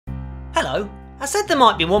Hello, I said there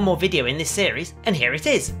might be one more video in this series, and here it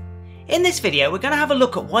is. In this video we're going to have a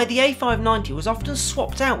look at why the A590 was often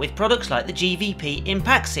swapped out with products like the GVP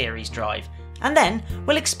Impact series drive, and then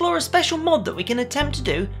we'll explore a special mod that we can attempt to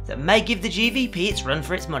do that may give the GVP its run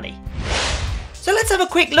for its money. So let's have a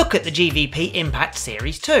quick look at the GVP Impact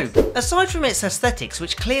Series 2. Aside from its aesthetics,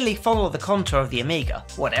 which clearly follow the contour of the Amiga,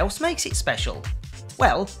 what else makes it special?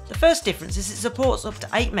 Well, the first difference is it supports up to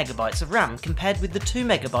 8MB of RAM compared with the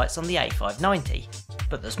 2MB on the A590.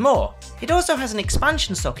 But there's more. It also has an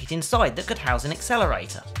expansion socket inside that could house an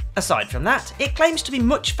accelerator. Aside from that, it claims to be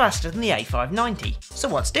much faster than the A590. So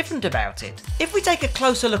what's different about it? If we take a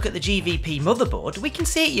closer look at the GVP motherboard, we can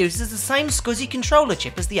see it uses the same SCSI controller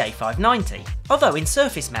chip as the A590, although in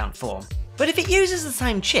surface mount form. But if it uses the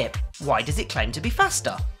same chip, why does it claim to be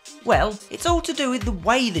faster? Well, it's all to do with the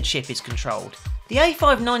way the chip is controlled. The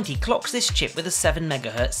A590 clocks this chip with a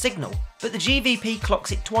 7MHz signal, but the GVP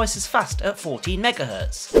clocks it twice as fast at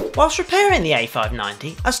 14MHz. Whilst repairing the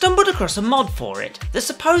A590, I stumbled across a mod for it that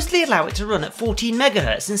supposedly allow it to run at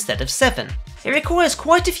 14MHz instead of 7. It requires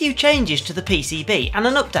quite a few changes to the PCB and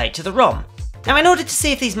an update to the ROM. Now, in order to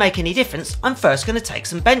see if these make any difference, I'm first going to take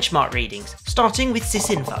some benchmark readings, starting with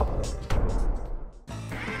sysinfo,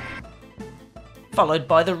 followed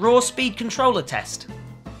by the raw speed controller test,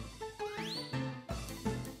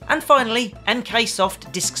 and finally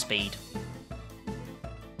NKsoft disk speed.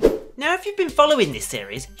 Now, if you've been following this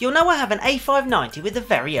series, you'll know I have an A590 with a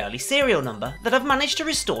very early serial number that I've managed to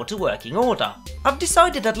restore to working order. I've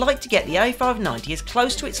decided I'd like to get the A590 as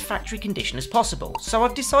close to its factory condition as possible, so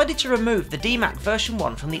I've decided to remove the DMAC version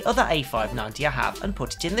 1 from the other A590 I have and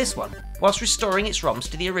put it in this one, whilst restoring its ROMs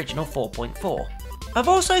to the original 4.4. I've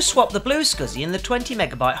also swapped the blue SCSI and the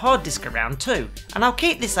 20MB hard disk around too, and I'll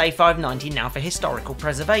keep this A590 now for historical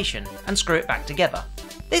preservation, and screw it back together.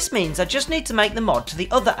 This means I just need to make the mod to the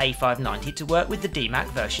other A590 to work with the DMAC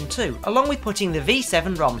version 2, along with putting the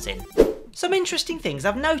V7 ROMs in. Some interesting things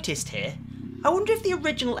I've noticed here. I wonder if the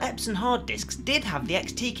original Epson hard disks did have the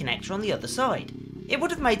XT connector on the other side. It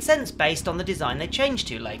would have made sense based on the design they changed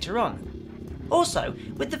to later on. Also,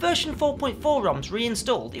 with the version 4.4 ROMs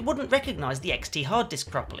reinstalled, it wouldn't recognise the XT hard disk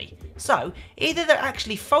properly. So, either they're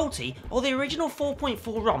actually faulty or the original 4.4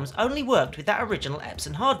 ROMs only worked with that original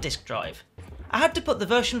Epson hard disk drive. I had to put the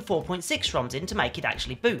version 4.6 ROMs in to make it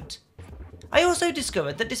actually boot. I also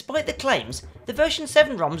discovered that despite the claims, the version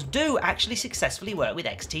 7 ROMs do actually successfully work with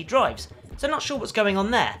XT drives, so not sure what's going on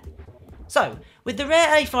there. So, with the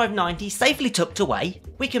rare A590 safely tucked away,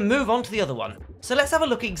 we can move on to the other one. So let's have a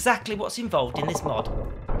look at exactly what's involved in this mod.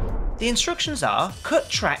 The instructions are: cut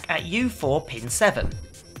track at U4 pin 7,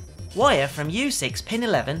 wire from U6 pin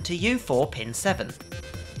 11 to U4 pin 7,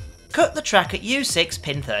 cut the track at U6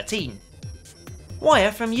 pin 13,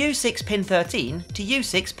 wire from U6 pin 13 to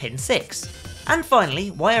U6 pin 6, and finally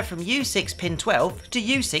wire from U6 pin 12 to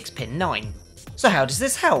U6 pin 9. So how does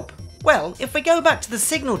this help? Well, if we go back to the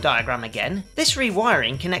signal diagram again, this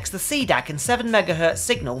rewiring connects the CDAC and 7MHz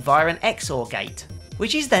signal via an XOR gate,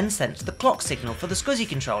 which is then sent to the clock signal for the SCSI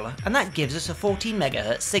controller, and that gives us a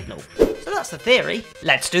 14MHz signal. So that's the theory.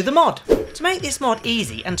 Let's do the mod. To make this mod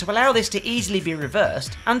easy and to allow this to easily be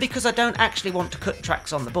reversed, and because I don't actually want to cut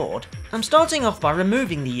tracks on the board, I'm starting off by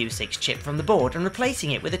removing the U6 chip from the board and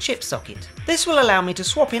replacing it with a chip socket. This will allow me to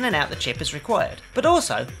swap in and out the chip as required, but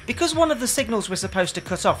also, because one of the signals we're supposed to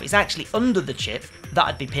cut off is actually under the chip,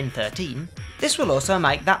 that'd be pin 13, this will also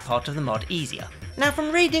make that part of the mod easier. Now,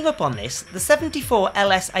 from reading up on this, the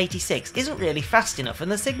 74LS86 isn't really fast enough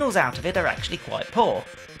and the signals out of it are actually quite poor,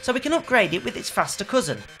 so we can upgrade it with its faster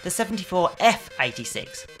cousin, the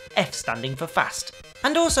 74F86, F standing for fast,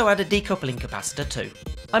 and also add a decoupling capacitor too.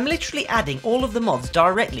 I'm literally adding all of the mods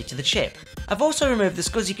directly to the chip. I've also removed the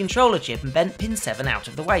SCSI controller chip and bent pin 7 out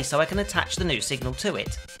of the way so I can attach the new signal to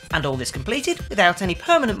it. And all this completed without any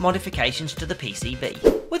permanent modifications to the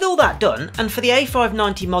PCB. With all that done, and for the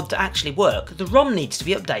A590 mod to actually work, the ROM needs to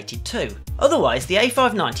be updated too. Otherwise, the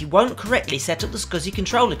A590 won't correctly set up the SCSI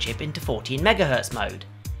controller chip into 14MHz mode.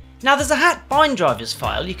 Now, there's a hack bind drivers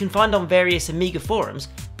file you can find on various Amiga forums,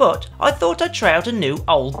 but I thought I'd try out a new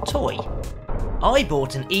old toy. I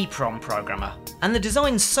bought an EEPROM programmer, and the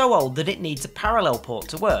design's so old that it needs a parallel port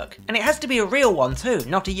to work, and it has to be a real one too,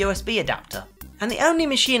 not a USB adapter. And the only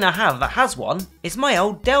machine I have that has one is my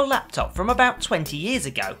old Dell laptop from about 20 years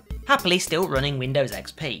ago, happily still running Windows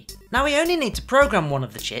XP. Now, we only need to program one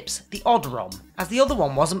of the chips, the odd ROM, as the other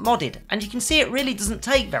one wasn't modded, and you can see it really doesn't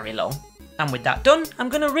take very long. And with that done, I'm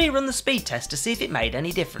going to rerun the speed test to see if it made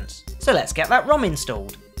any difference. So let's get that ROM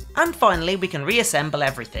installed. And finally, we can reassemble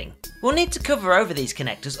everything. We'll need to cover over these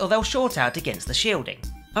connectors or they'll short out against the shielding.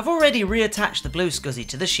 I've already reattached the blue SCSI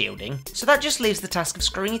to the shielding, so that just leaves the task of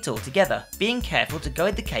screwing it all together, being careful to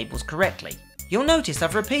guide the cables correctly. You'll notice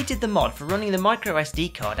I've repeated the mod for running the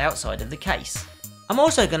microSD card outside of the case. I'm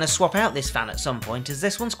also going to swap out this fan at some point as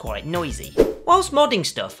this one's quite noisy. Whilst modding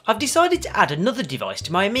stuff, I've decided to add another device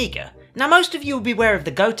to my Amiga. Now most of you will be aware of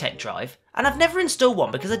the Gotek drive, and I've never installed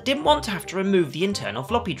one because I didn't want to have to remove the internal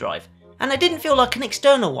floppy drive, and I didn't feel like an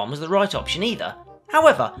external one was the right option either.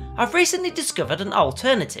 However, I've recently discovered an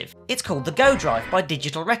alternative. It's called the Go Drive by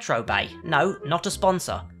Digital Retro Bay. No, not a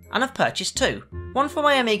sponsor. And I've purchased two. One for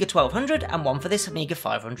my Amiga 1200 and one for this Amiga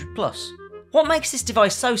 500 Plus. What makes this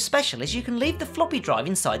device so special is you can leave the floppy drive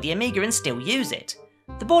inside the Amiga and still use it.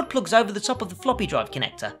 The board plugs over the top of the floppy drive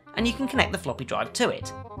connector, and you can connect the floppy drive to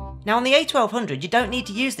it. Now on the A1200 you don't need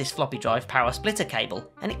to use this floppy drive power splitter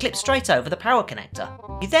cable, and it clips straight over the power connector.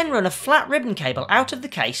 You then run a flat ribbon cable out of the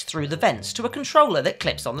case through the vents to a controller that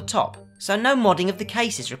clips on the top, so no modding of the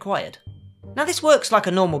case is required. Now this works like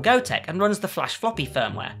a normal Gotek and runs the flash floppy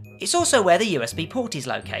firmware. It's also where the USB port is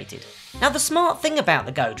located. Now the smart thing about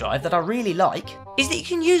the Go Drive that I really like is that you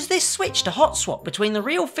can use this switch to hot swap between the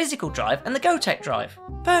real physical drive and the Gotek drive.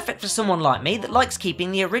 Perfect for someone like me that likes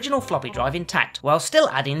keeping the original floppy drive intact while still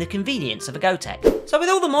adding the convenience of a Gotek. So with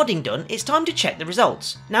all the modding done, it's time to check the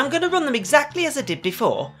results. Now I'm going to run them exactly as I did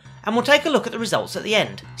before, and we'll take a look at the results at the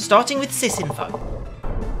end, starting with sysinfo.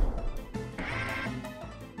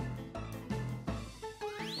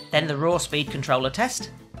 Then the raw speed controller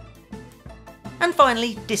test, and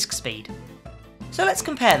finally disk speed. So let's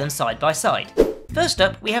compare them side by side. First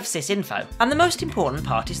up we have sysinfo, and the most important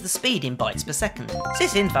part is the speed in bytes per second.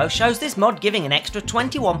 Sysinfo shows this mod giving an extra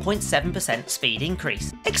 21.7% speed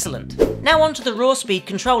increase. Excellent! Now on to the raw speed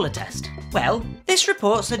controller test. Well, this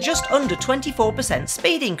reports a just under 24%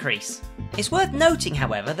 speed increase. It's worth noting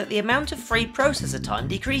however that the amount of free processor time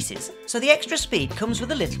decreases, so the extra speed comes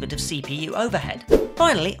with a little bit of CPU overhead.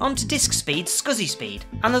 Finally, on to disk speed, SCSI speed,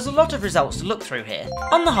 and there's a lot of results to look through here.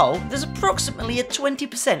 On the whole, there's approximately a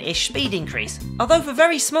 20%-ish speed increase, although for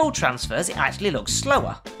very small transfers it actually looks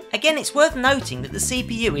slower. Again, it's worth noting that the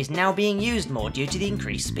CPU is now being used more due to the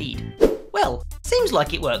increased speed. Well, seems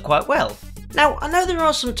like it worked quite well. Now, I know there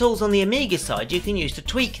are some tools on the Amiga side you can use to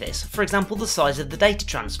tweak this, for example the size of the data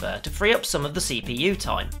transfer to free up some of the CPU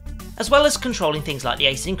time, as well as controlling things like the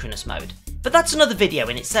asynchronous mode, but that's another video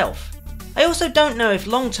in itself. I also don't know if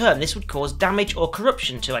long term this would cause damage or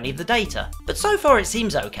corruption to any of the data, but so far it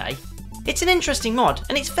seems okay. It's an interesting mod,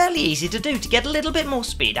 and it's fairly easy to do to get a little bit more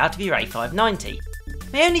speed out of your A590.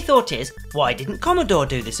 My only thought is, why didn't Commodore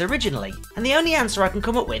do this originally? And the only answer I can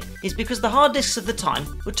come up with is because the hard disks of the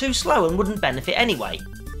time were too slow and wouldn't benefit anyway.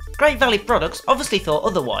 Great Valley Products obviously thought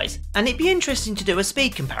otherwise, and it'd be interesting to do a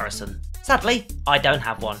speed comparison. Sadly, I don't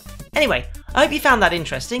have one. Anyway, I hope you found that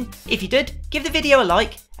interesting. If you did, give the video a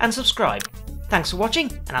like and subscribe. Thanks for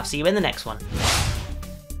watching, and I'll see you in the next one.